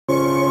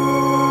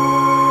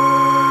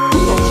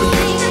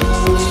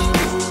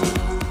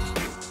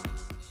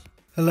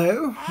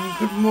Hello, and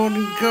good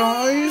morning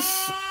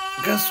guys.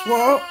 Guess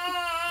what?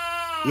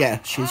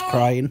 Yeah, she's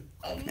crying.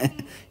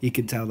 You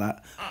can tell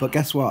that. But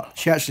guess what?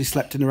 She actually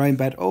slept in her own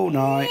bed all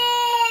night,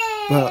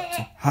 but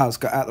has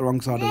got out the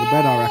wrong side of the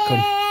bed, I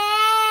reckon.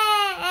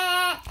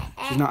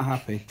 She's not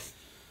happy.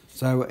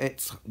 So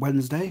it's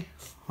Wednesday,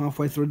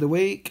 halfway through the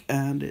week,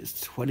 and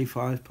it's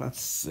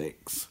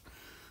 6:25.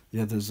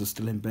 The others are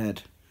still in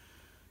bed.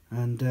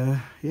 And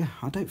yeah,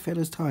 I don't feel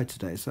as tired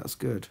today, so that's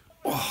good.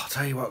 Oh, I'll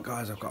tell you what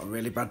guys, I've got a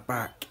really bad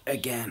back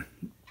again.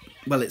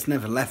 Well, it's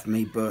never left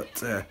me,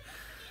 but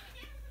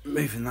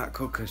moving that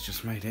cooker's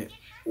just made it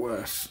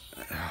worse.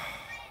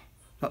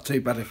 Not too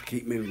bad if I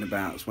keep moving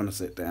about, it's when I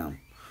sit down.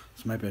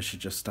 So maybe I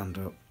should just stand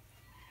up.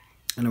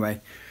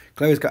 Anyway,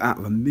 Chloe's got out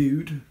of a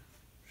mood.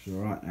 She's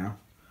alright now.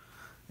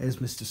 Here's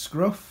Mr.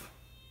 Scruff.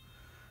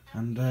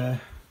 And I'm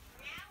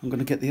going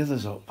to get the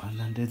others up and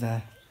then do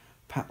their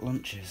packed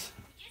lunches.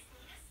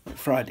 Not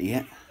Friday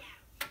yet.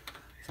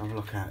 Let's have a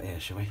look out here,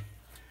 shall we?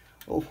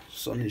 Oh,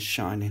 sun is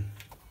shining.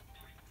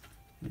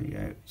 There you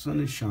go,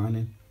 sun is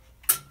shining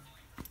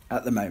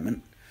at the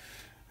moment.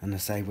 And I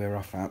say we're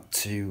off out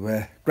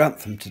to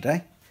Grantham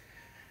today.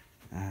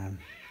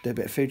 Do a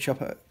bit of food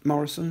shop at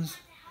Morrison's.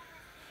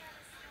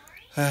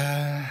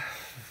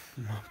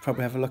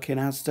 Probably have a look in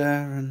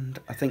Asda, and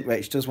I think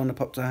Rach does want to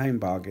pop to Home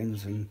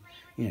Bargains and,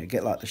 you know,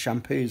 get like the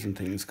shampoos and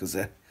things because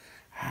they're,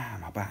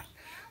 my back,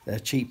 they're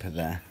cheaper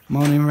there.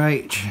 Morning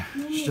Rach,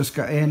 she's just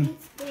got in.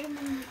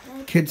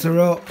 Kids are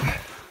up.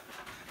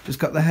 Just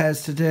got the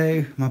hairs to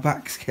do. My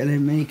back's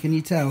killing me. Can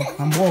you tell?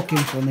 I'm walking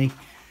funny.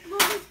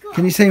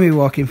 Can you see me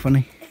walking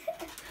funny?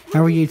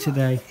 How are you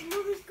today?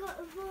 Mummy's got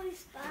a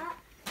voice back.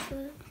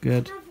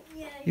 Good.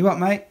 You what,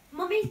 mate?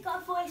 Mummy's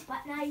got a voice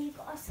back. Now you've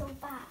got a song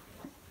back.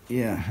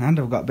 Yeah, and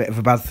I've got a bit of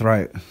a bad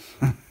throat.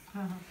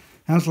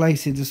 How's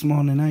Lacey this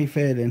morning? How you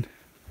feeling?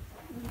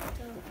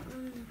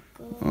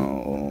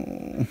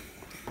 Oh.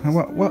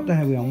 What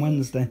day are we on?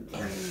 Wednesday.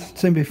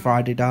 Soon be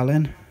Friday,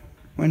 darling.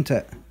 Won't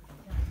it?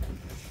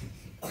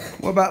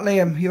 What about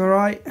Liam? You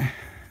alright?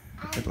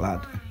 Good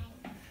lad.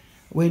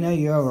 We know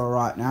you're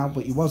alright now,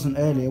 but you wasn't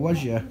earlier,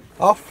 was you?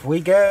 Off we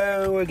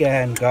go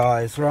again,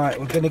 guys. Right,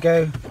 we're going to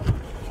go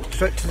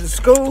straight to the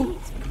school,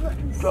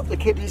 drop the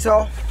kiddies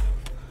off,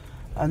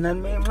 and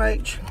then me and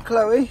Rach,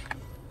 Chloe,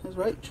 there's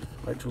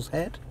Rachel's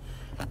head,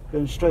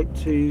 going straight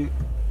to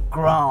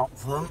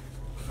Grantham.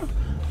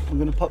 I'm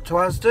going to pop to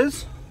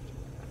Asda's,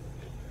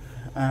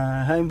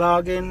 Home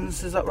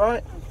Bargains, is that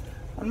right?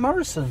 And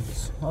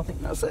Morrison's, I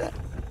think that's it.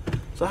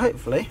 So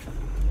hopefully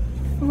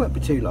it won't be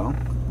too long,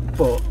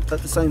 but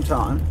at the same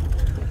time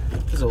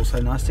it's also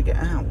nice to get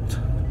out.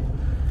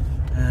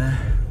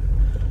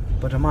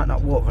 But I might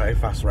not walk very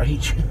fast,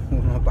 Rach,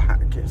 with my back.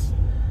 It's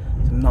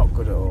not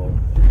good at all.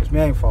 It's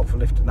my own fault for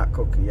lifting that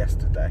cooker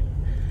yesterday.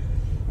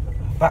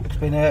 My back's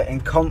been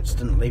hurting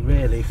constantly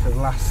really for the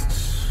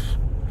last,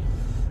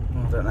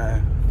 I don't know,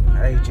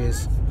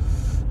 ages,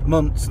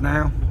 months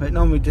now. It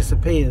normally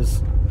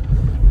disappears,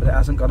 but it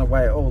hasn't gone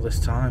away at all this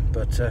time.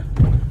 But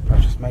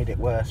I've just made it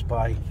worse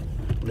by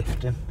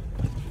lifting.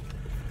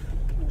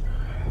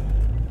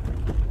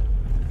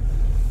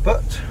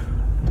 But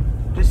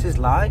this is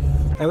life.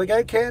 There we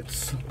go,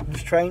 kids.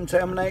 This train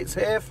terminates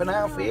here for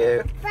now for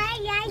you. Bye,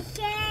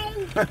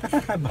 Yoshi.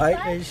 Bye,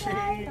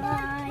 Yoshi.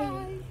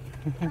 Bye.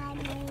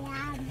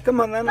 Come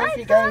on then, off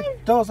you go.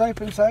 Doors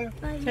open, so.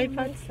 Say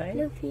bye to say.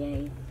 Love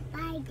you.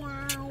 Bye,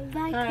 guys.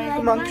 Bye.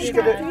 Come on, she's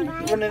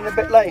running a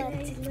bit late.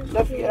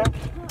 Love you.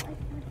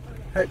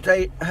 Hope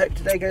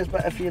today goes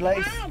better for you,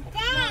 Lace.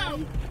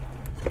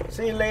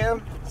 See you,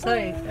 Liam. So,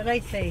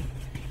 Lacey.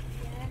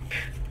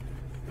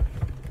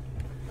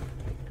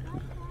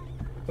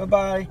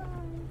 Bye-bye.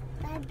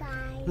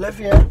 Bye-bye. Love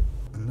you.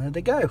 And there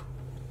they go.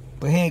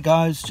 We're here,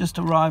 guys. Just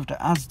arrived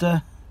at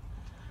Asda.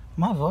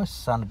 My voice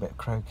sounds a bit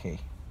croaky.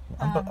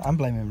 I'm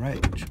blaming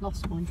Rach.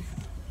 Lost one.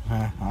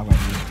 I won't.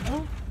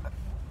 Oh.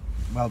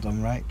 Well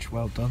done, Rach.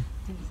 Well done.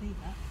 Didn't see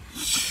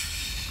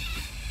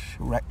that.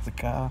 Wrecked the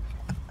car.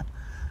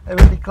 Hey,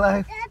 ready,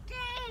 Chloe?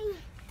 Daddy.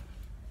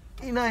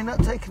 You know, you're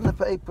not taking the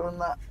paper and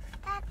that.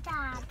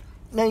 Dad.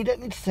 No, you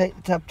don't need to take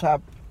the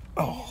tab.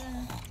 Oh.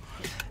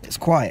 It's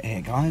quiet here,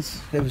 guys.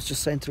 I was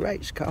just saying to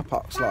Rach, car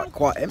park's like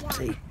quite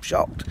empty. I'm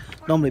shocked.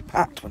 Normally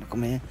packed when I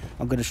come here.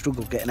 I'm going to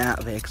struggle getting out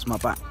of here because my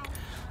back.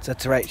 Said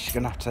to Rach, she's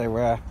going to have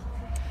to.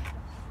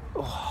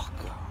 Oh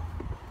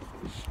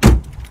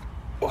God.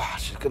 Oh,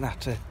 she's going to have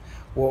to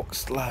walk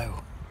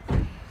slow.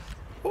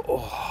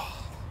 Oh.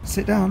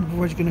 Sit down,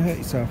 otherwise you're going to hurt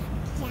yourself.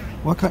 Yeah.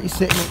 Why can't you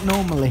sit in it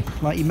normally,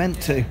 like you meant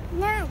to?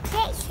 No,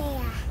 sit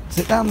here.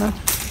 Sit down then.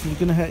 You're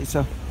going to hurt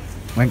yourself.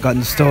 We ain't got in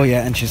the store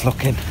yet, and she's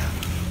looking.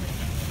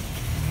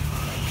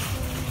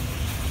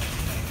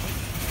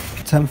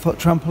 10-foot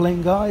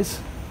trampoline, guys.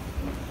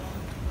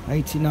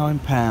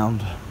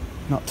 £89.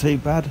 Not too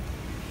bad.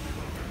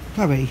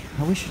 Chloe,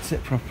 I wish you'd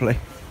sit properly.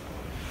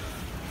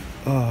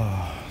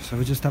 Oh, so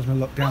we're just having a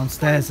look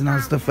downstairs in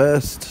Asda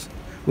first.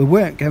 We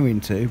weren't going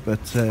to,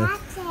 but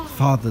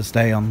Father's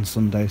Day on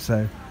Sunday,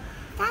 so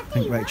I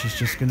think Rachel's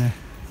just going to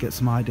get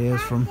some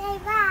ideas from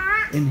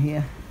in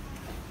here,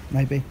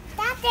 maybe.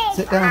 Daddy,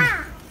 Sit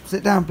down.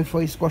 Sit down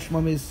before you squash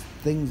Mummy's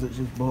things that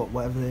she's bought,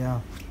 whatever they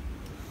are.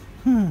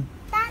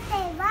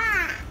 Daddy,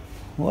 what?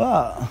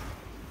 What?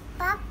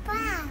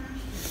 Papa.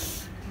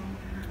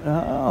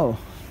 Oh,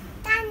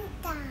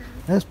 Tanta.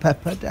 there's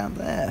Pepper down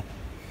there.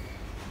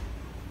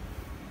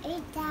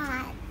 Is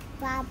that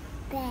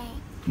Papa?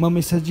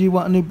 Mummy said you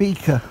want a new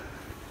beaker.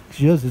 'Cause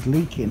yours is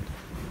leaking.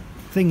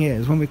 Thing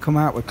is, when we come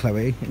out with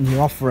Chloe and you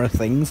offer her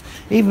things,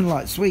 even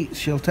like sweets,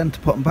 she'll tend to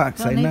put them back,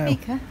 say no.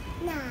 Beaker.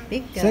 No.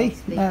 Big girls. See?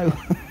 Beaker. No.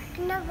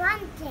 No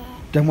want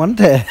it. Don't want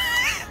it.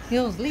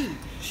 Yours leak.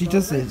 She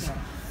does this.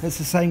 It's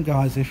the same,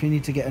 guys. If you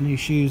need to get her new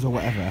shoes or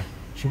whatever,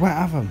 she won't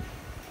have them.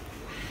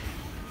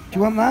 Do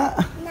you want that?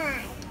 No.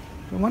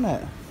 Don't want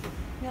it.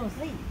 Yours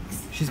leaks.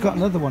 She's got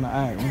another one at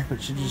home,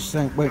 but she just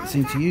won't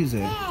seem to use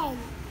it. I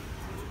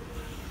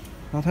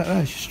don't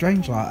know. She's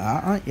strange like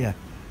that, aren't you?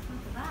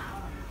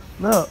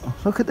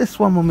 Look at this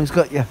one Mummy's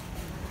got you.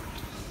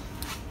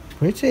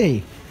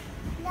 Pretty.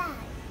 No.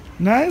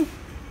 No?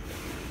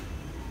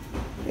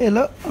 Here,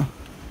 look. Do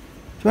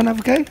you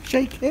want to have a go?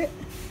 Shake it.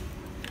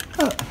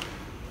 Look. Do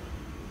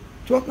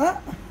you want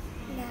that?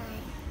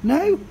 No.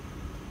 No?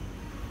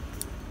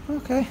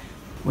 Okay.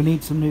 We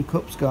need some new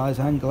cups, guys,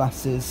 and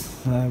glasses.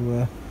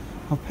 So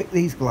I'll pick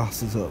these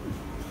glasses up.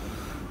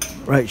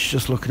 Rach's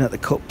just looking at the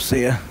cups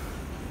here.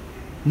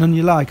 None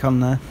you like on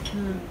there?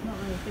 No, not really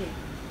big.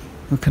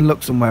 We can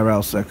look somewhere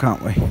else though,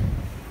 can't we?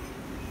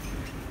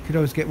 Could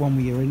always get one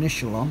with your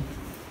initial on.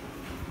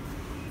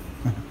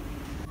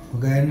 We're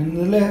going in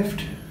the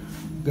lift.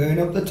 Going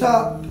up the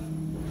top.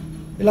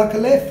 You like a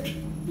lift?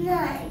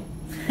 No.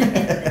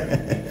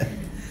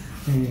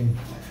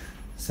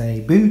 Say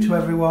boo to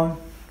everyone.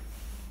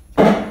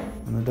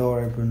 And the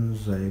door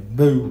opens, say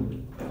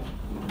boo.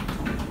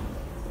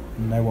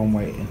 No one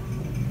waiting.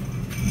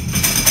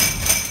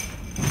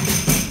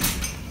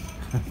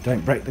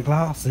 Don't break the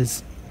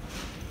glasses.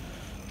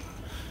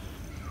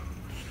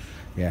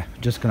 Yeah,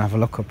 just gonna have a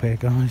look up here,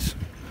 guys.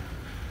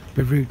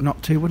 Be rude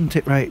not to, wouldn't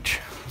it, Rach?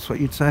 That's what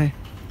you'd say.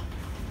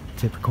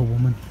 Typical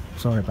woman.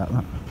 Sorry about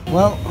that.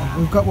 Well,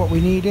 we've got what we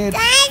needed.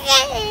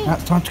 Daddy. Now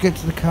it's time to get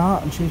to the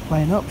car, and she's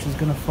playing up. She's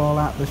gonna fall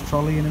out this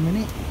trolley in a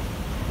minute.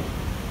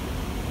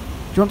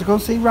 Do you want to go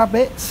see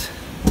rabbits?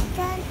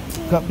 Daddy.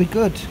 Got to be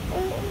good.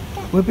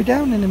 We'll be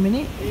down in a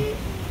minute.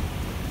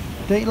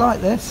 Don't you like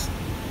this?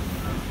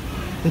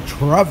 The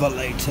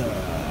Travelator.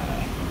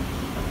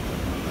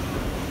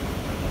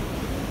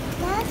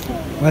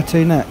 Where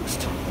to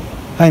next?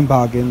 Home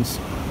Bargains.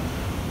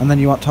 And then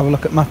you want to have a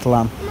look at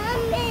Matalan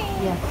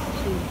Mommy. Yeah.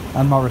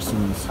 and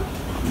Morrison's.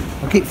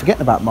 I keep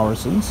forgetting about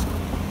Morrison's.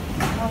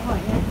 Oh,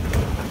 right,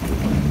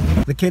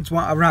 yeah. The kids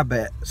want a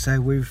rabbit, so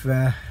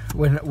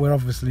we're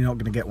obviously not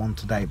going to get one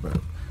today, but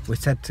we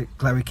said to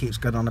Chloe keeps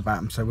going on about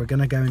them, so we're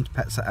going to go into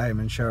Pets at Home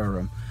and show her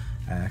them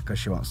because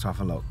she wants to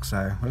have a look.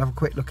 So we'll have a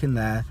quick look in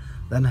there,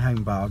 then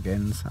Home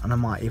Bargains, and I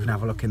might even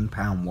have a look in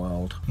Pound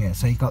World. Yeah,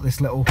 so you've got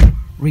this little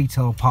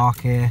retail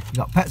park here. You've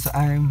got Pets at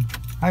Home,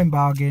 Home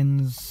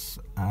Bargains,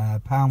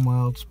 Pound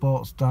World,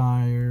 Sports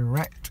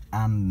Direct,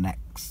 and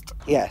Next.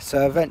 Yeah,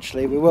 so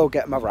eventually we will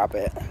get my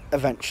rabbit.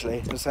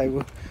 Eventually,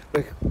 so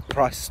we'll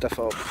price stuff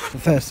up. The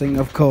first thing,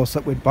 of course,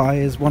 that we'd buy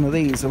is one of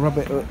these, a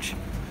rabbit hutch.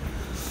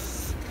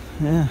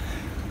 Yeah.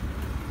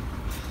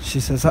 She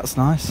says that's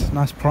nice.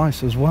 Nice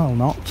price as well,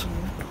 not?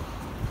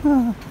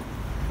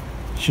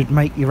 Should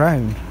make your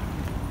own.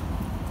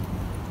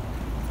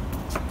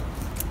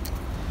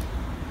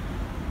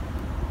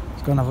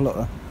 Let's go and have a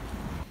look.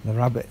 The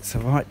rabbits are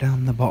right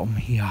down the bottom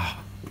here.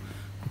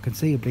 You can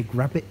see a big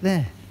rabbit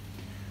there.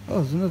 Oh,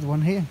 there's another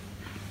one here.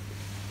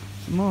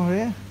 Some more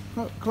here.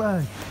 Look,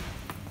 Chloe.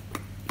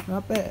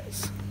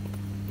 Rabbits.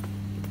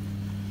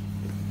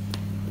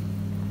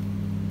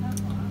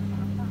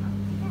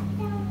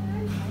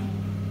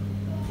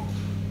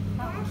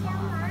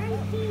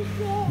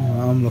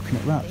 Oh, I'm looking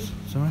at rats.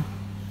 Sorry.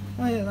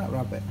 Oh yeah, that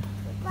rabbit.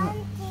 Look.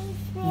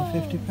 Yeah,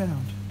 £50.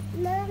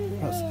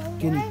 That's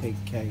guinea pig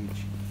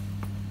cage.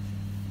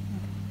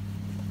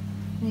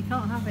 You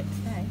can't have it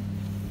today.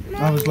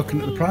 I was looking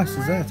at the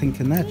prices there,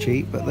 thinking they're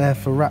cheap, but they're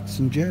for rats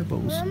and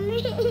gerbils.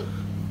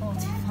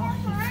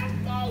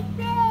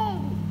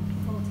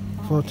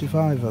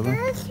 45 of them.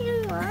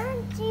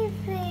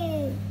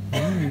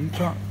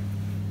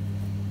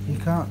 You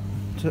can't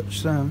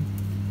touch them.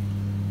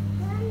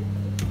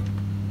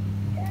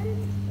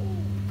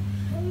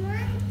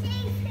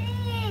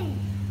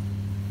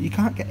 You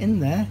can't get in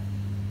there.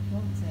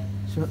 Wants it.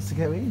 She wants to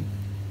go in.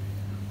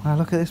 Wow,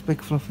 look at this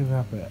big fluffy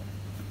rabbit.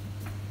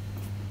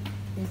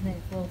 His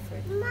name's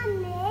Wilfred.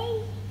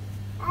 Mummy.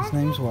 His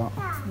name's what?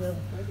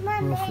 Wilfred.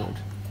 Wilfred.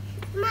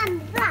 Mummy,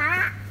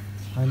 what?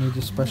 I need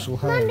a special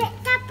Mummy, home.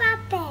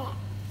 that puppet.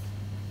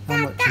 How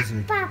much is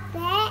he?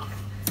 Puppet.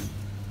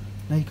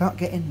 No, you can't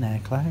get in there,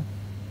 Chloe.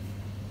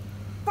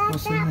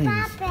 What's in these?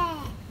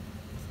 Puppet.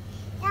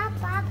 That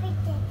puppet.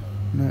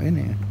 No, in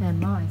here. They're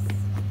mice.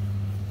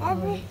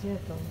 Every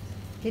Gerbils.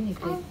 Guinea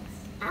pigs.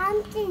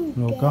 auntie.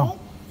 They're all gone.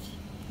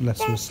 Unless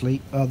they're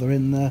asleep. Oh, they're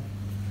in there.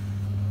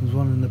 There's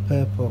one in the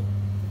purple.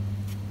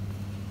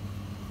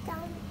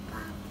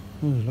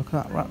 Ooh, look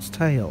at that rat's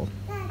tail.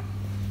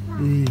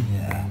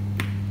 Yeah.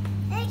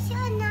 It's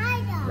your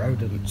night.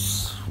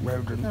 Rodents. I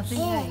Rodents.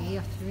 think that you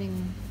have to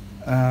ring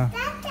That's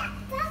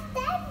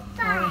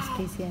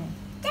RSPCA.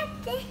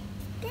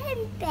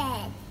 the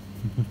bed.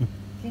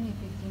 Guinea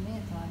pigs in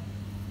here, time.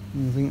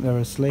 I think they're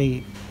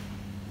asleep.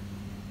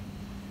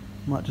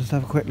 Might just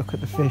have a quick look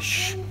at the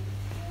fish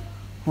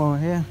while we're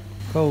here.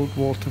 Cold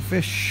water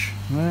fish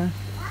there.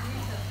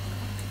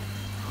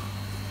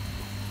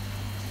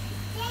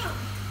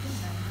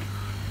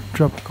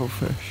 Tropical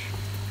fish.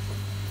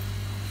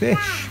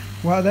 Fish.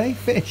 What are they?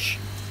 Fish.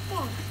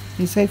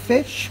 You say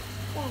fish?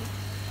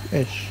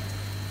 Fish.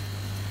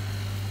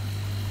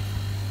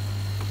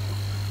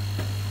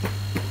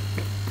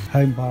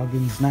 Home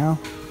bargains now.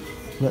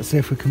 Let's see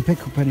if we can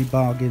pick up any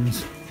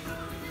bargains.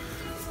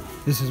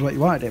 This is what you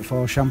wanted it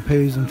for,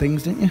 shampoos and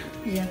things, didn't you?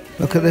 Yeah.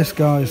 Look at this,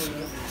 guys.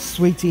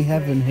 Sweetie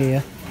heaven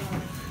here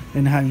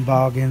in Home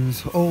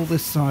Bargains. All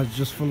this side's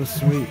just full of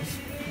sweets.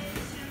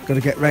 Got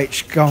to get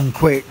Rach gone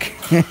quick.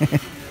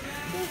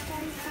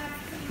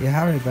 Your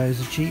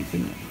Haribos are cheap,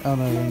 isn't it? Oh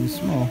no, they're only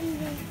small.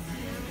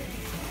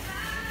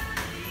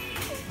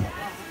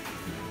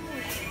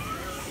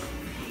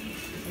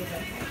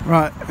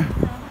 Right,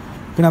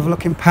 gonna have a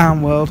look in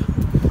Pound World.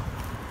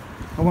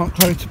 I want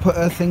Chloe to put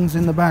her things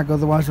in the bag,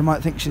 otherwise I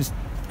might think she's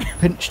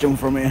pinched them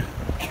from here.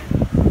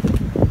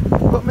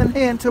 Put them in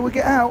here until we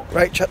get out.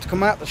 Rach had to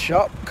come out the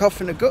shop,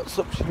 coughing her guts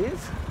up she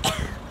is.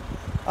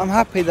 I'm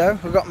happy though,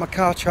 I got my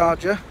car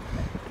charger,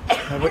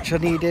 which I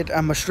needed,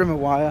 and my strimmer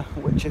wire,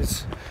 which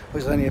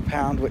was only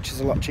 £1, which is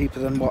a lot cheaper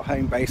than what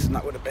Home Base and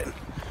that would have been.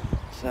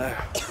 So,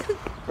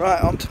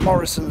 right, on to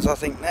Morrison's I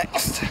think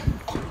next.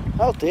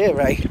 Oh dear,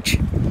 Rach.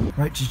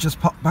 Rach has just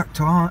popped back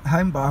to our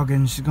Home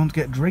Bargains, she's gone to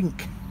get a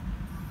drink.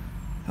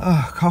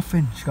 Oh,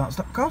 coughing, she can't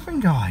stop coughing,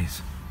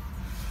 guys.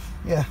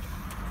 Yeah,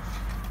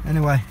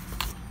 anyway,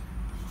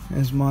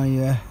 there's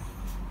my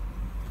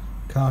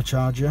car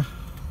charger.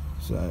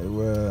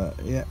 So,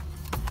 yeah,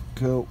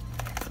 cool.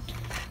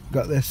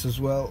 Got this as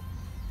well.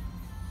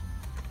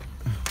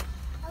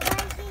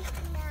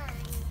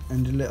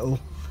 And a little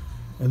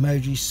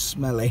emoji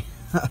smelly.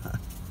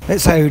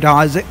 It's Ode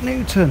Isaac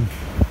Newton.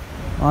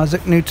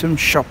 Isaac Newton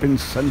Shopping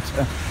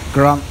Centre,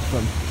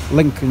 Grantham,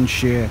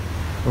 Lincolnshire.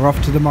 We're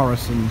off to the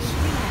Morrisons.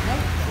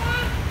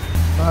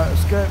 Right,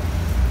 let's go.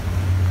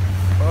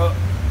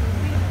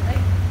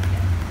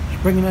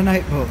 She's bringing a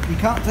notebook. You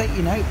can't take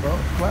your notebook,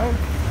 well.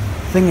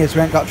 Thing is,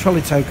 we ain't got a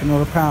trolley token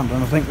or £1,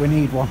 and I think we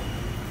need one.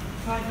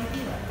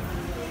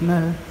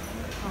 No.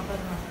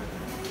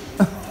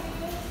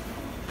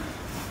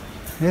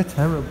 Yeah,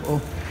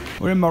 terrible.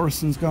 We're in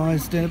Morrison's,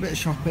 guys, doing a bit of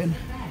shopping.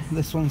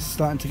 This one's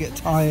starting to get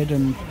tired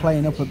and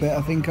playing up a bit,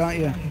 I think, aren't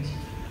you?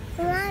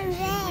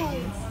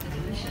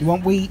 You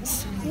want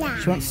wheats? Yeah.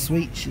 She wants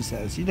sweets, she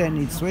says. You don't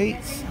need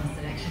sweets.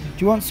 Do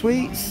you want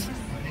sweets?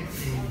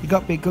 You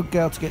got to be a good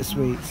girl to get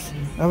sweets,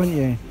 haven't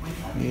you?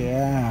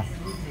 Yeah.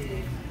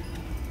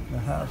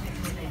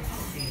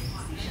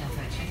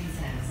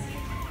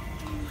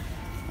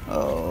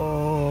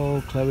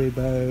 Oh, Chloe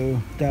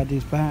Bow,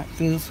 Daddy's back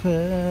feels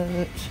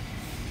hurt.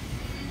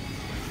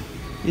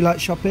 You like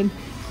shopping?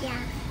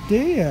 Yeah. Do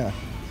you?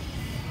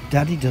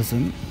 Daddy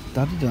doesn't.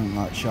 Daddy doesn't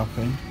like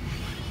shopping.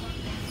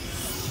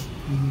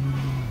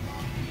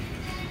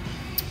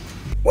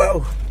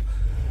 Well,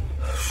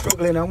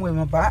 struggling on with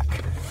my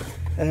back,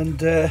 and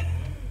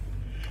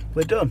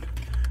we're done.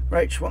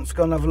 Rach wants to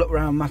go and have a look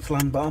around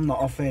Matalan, but I'm not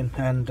off in,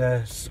 and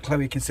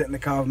Chloe can sit in the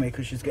car with me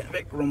because she's getting a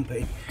bit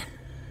grumpy.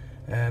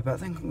 But I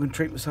think I'm going to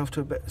treat myself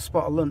to a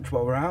spot of lunch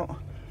while we're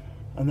out,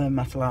 and then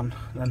Matalan,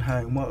 then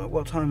home.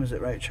 What time is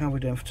it, Rach? How are we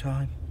doing for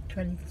time?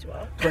 20 to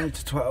 12. 20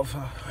 to 12.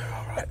 Oh, we're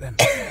all right then.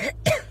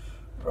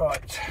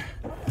 Right.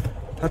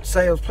 I have to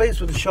say I was pleased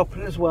with the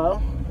shopping as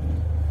well.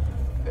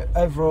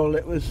 Overall,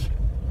 it was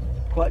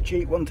quite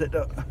cheap, wasn't it,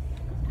 Doc?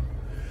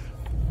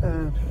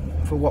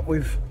 For what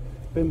we've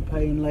been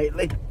paying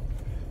lately.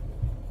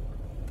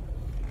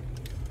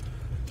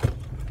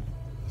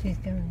 She's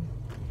going.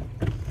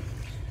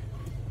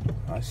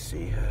 I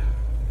see her.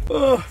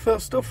 Oh,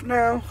 felt stuff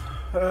now.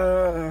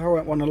 I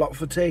won't want a lot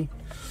for tea,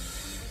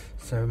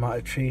 so we might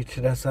have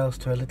treated ourselves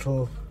to a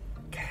little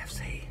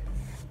KFC.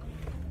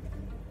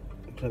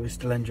 Chloe's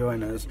still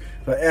enjoying us.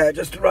 But yeah,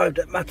 just arrived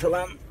at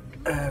Matalan.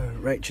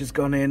 Rach has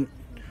gone in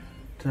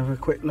to have a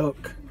quick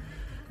look,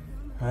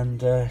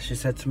 and she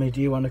said to me,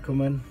 do you want to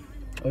come in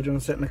or do you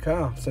want to sit in the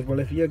car? I said, well,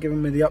 if you're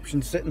giving me the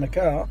option to sit in the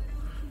car,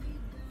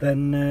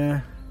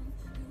 then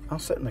I'll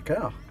sit in the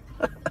car.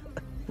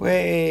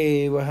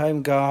 We're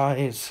home,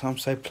 guys. I'm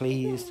so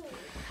pleased,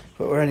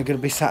 but we're only going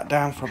to be sat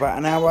down for about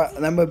an hour,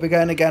 and then we'll be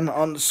going again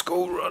on the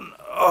school run.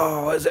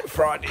 Oh, is it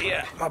Friday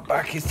yet? My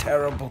back is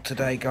terrible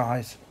today,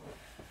 guys.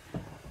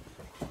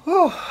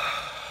 Oh,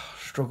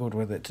 struggled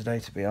with it today,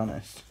 to be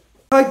honest.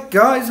 Hi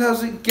guys,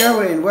 how's it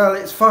going? Well,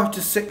 it's 5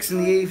 to 6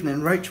 in the evening.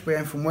 Rach will be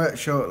in from work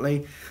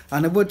shortly,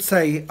 and I would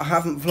say I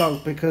haven't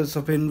vlogged because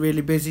I've been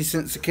really busy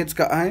since the kids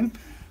got home,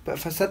 but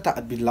if I said that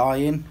I'd be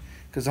lying,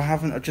 because I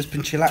haven't. I've just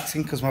been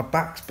chillaxing because my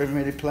back's been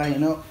really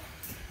playing up.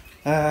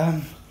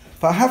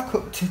 But I have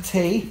cooked a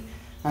tea,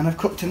 and I've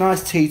cooked a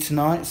nice tea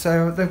tonight.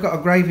 So they've got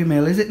a gravy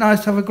meal. Is it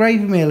nice to have a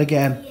gravy meal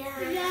again?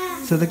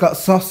 Yeah. So they've got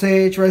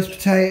sausage, roast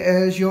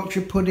potatoes,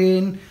 Yorkshire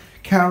pudding,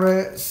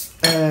 carrots,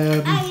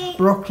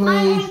 broccoli.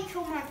 I ate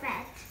all my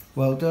bread.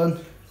 Well done.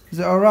 Is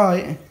it all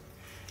right?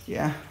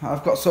 Yeah.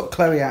 I've got sort of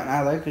Chloe out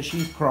now though because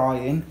she's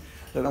crying.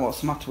 Don't know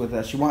what's the matter with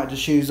her. She wanted her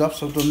shoes off,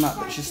 so I've done that,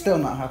 but she's still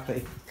not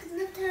happy. Can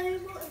I tell you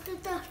what I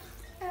did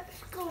at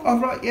school? Oh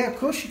right, yeah, of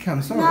course you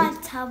can. Sorry.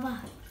 Nice tower.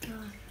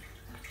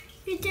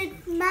 We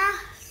did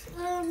maths.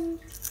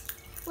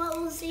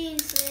 What was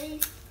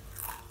easy?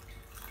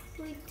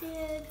 We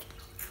did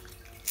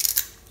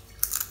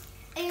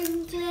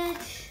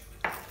English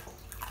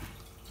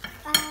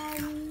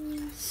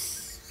and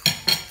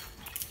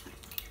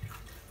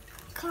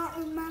can't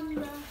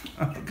remember.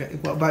 Okay.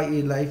 What about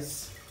you,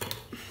 Lace?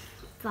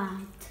 Bad.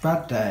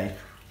 Bad day.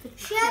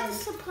 She had a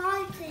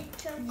supply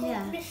teacher called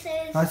Yeah.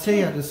 Mrs. I see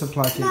you had a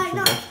supply teacher. No,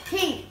 not but-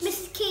 Keach.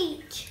 Mrs.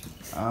 Keach.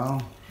 Oh.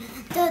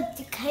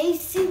 The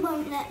Casey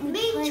won't let me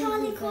play. Me and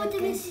Charlie called her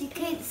Mrs.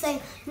 Keach saying,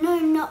 no,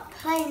 not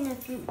playing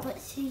with him, but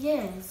she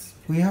is.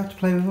 Well, you have to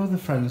play with other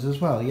friends as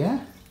well,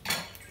 yeah?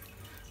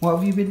 What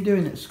have you been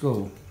doing at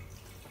school?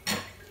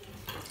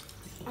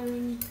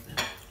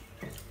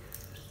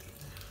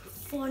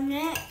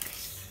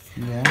 Phonics,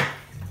 Yeah.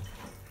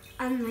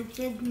 and I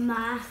did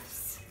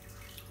maths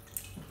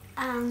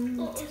and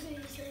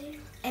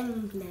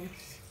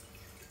English.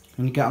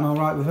 And you getting all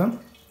right with them?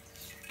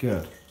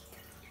 Good.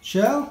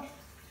 Shell?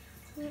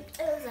 It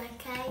was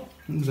okay.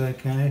 It was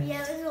okay.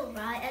 Yeah, it was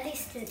alright. At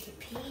least I didn't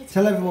pee.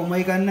 Tell everyone where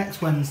you're going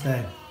next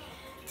Wednesday.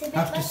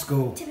 After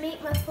school. To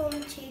meet my form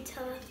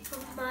tutor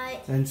for my...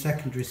 In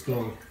secondary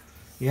school.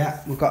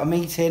 Yeah, we've got a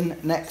meeting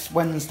next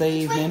Wednesday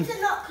evening, Twins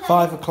are not Chloe.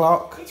 5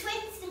 o'clock. The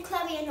twins and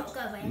Chloe are not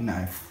going.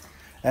 No.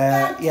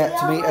 Yeah,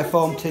 to meet a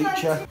form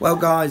teacher. Well,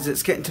 guys,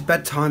 it's getting to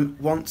bedtime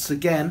once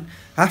again.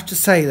 I have to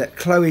say that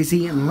Chloe's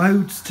eaten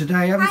loads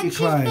today, haven't you, And she's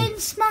Chloe? been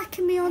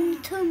smacking me on the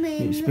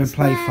tummy. She's been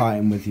play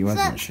fighting with you,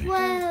 hasn't she?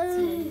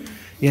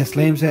 Yes,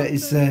 Liam's at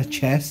his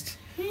chest.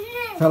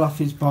 Fell off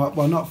his bike.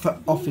 Well, not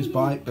off his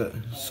bike, but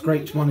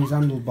scraped him on his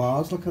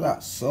handlebars. Look at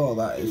that sore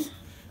that is.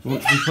 We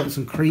want to be putting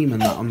some cream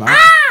and that on that.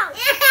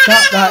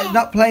 Stop that.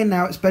 Not playing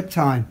now. It's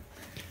bedtime.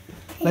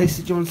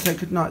 Lacey, do you want to say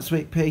good night,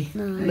 sweet pea?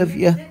 No. Love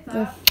you.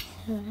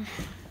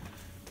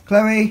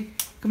 Chloe,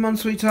 come on,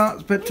 sweetheart.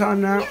 It's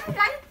bedtime now.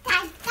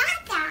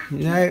 You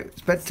know,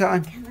 it's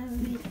bedtime. Can I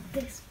read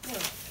this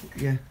book?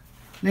 Yeah.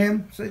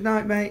 Liam, say good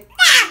night, mate.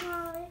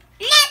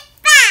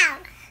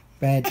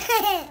 Bed.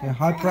 You're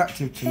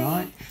hyperactive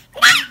tonight.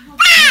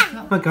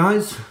 Hi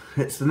guys,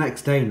 it's the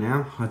next day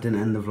now. I didn't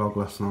end the vlog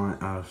last night.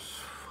 I was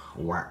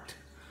whacked,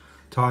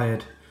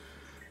 tired,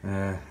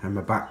 and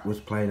my back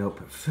was playing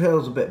up. It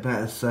feels a bit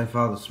better so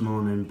far this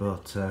morning,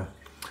 but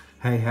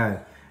hey ho.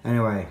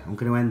 Anyway, I'm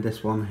going to end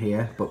this one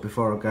here, but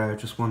before I go, I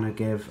just want to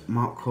give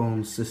Mark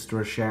Corn's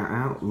sister a shout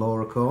out,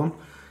 Laura Corn.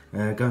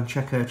 Go and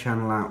check her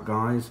channel out,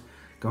 guys.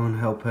 Go and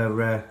help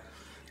her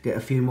get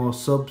a few more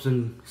subs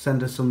and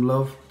send her some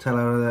love. Tell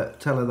her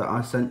that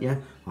I sent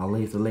you. I'll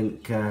leave the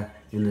link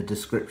in the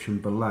description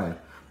below.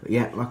 But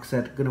yeah, like I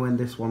said, I'm going to end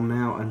this one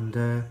now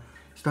and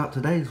start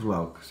today's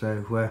vlog.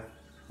 So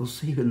we'll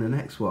see you in the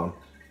next one.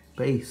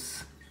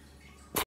 Peace.